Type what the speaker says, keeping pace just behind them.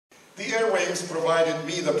The airwaves provided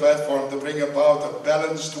me the platform to bring about a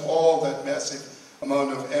balance to all that massive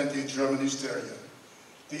amount of anti-German hysteria.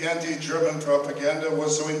 The anti-German propaganda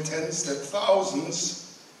was so intense that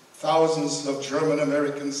thousands of German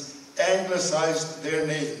Americans anglicized their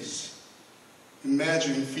names.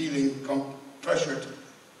 Imagine feeling pressured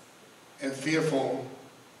and fearful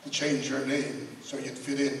to change your name so you'd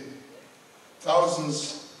fit in.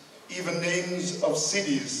 Thousands, even names of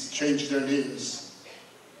cities, changed their names.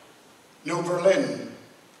 New Berlin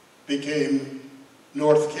became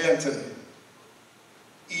North Canton.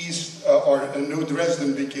 New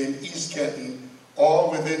Dresden became East Canton,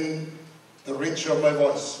 all within the reach of my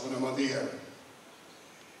voice when I'm on the air.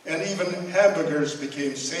 And even hamburgers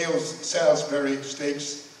became Salisbury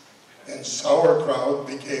steaks, and sauerkraut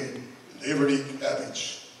became Liberty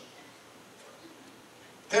cabbage.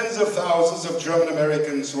 Tens of thousands of German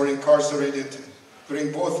Americans were incarcerated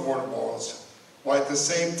during both world wars, while at the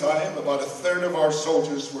same time about a third of our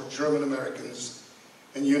soldiers were German Americans,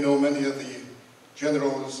 and you know many of the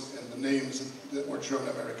generals and the names that were German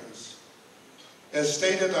Americans. As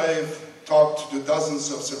stated, I've talked to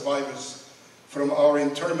dozens of survivors from our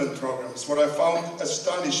internment programs. What I found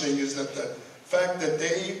astonishing is that the fact that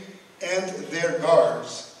they and their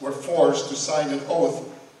guards were forced to sign an oath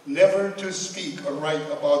never to speak or write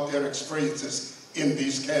about their experiences in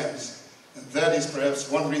these camps. And that is perhaps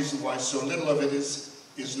one reason why so little of it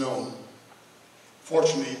is known.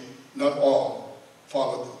 Fortunately, not all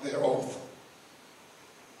followed their oath.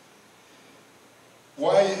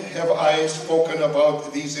 Why have I spoken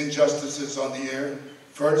about these injustices on the air?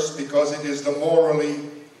 First, because it is the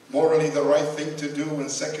morally the right thing to do, and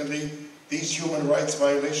secondly, these human rights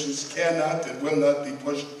violations cannot and will not be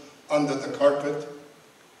pushed under the carpet,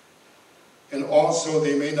 and also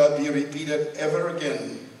they may not be repeated ever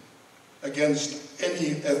again against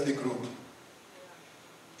any ethnic group.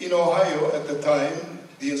 In Ohio at the time,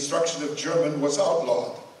 the instruction of German was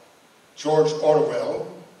outlawed. George Orwell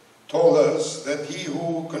told us that he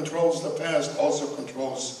who controls the past also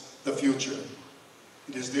controls the future.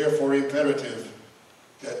 It is therefore imperative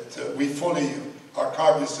that we fully are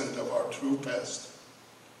cognizant of our true past.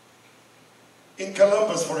 In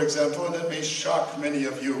Columbus, for example, and it may shock many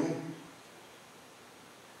of you,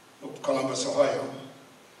 Columbus, Ohio,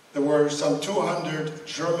 there were some 200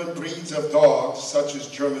 German breeds of dogs, such as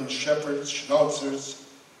German Shepherds, Schnauzers,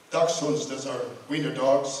 Dachshunds, those are wiener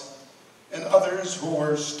dogs, and others who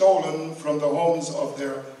were stolen from the homes of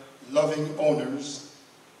their loving owners,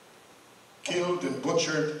 killed and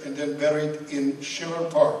butchered and then buried in Schiller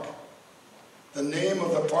Park. The name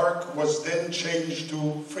of the park was then changed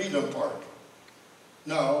to Freedom Park.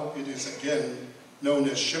 Now it is again known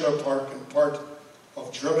as Schiller Park and part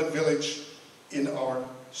of German Village in our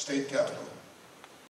state capital.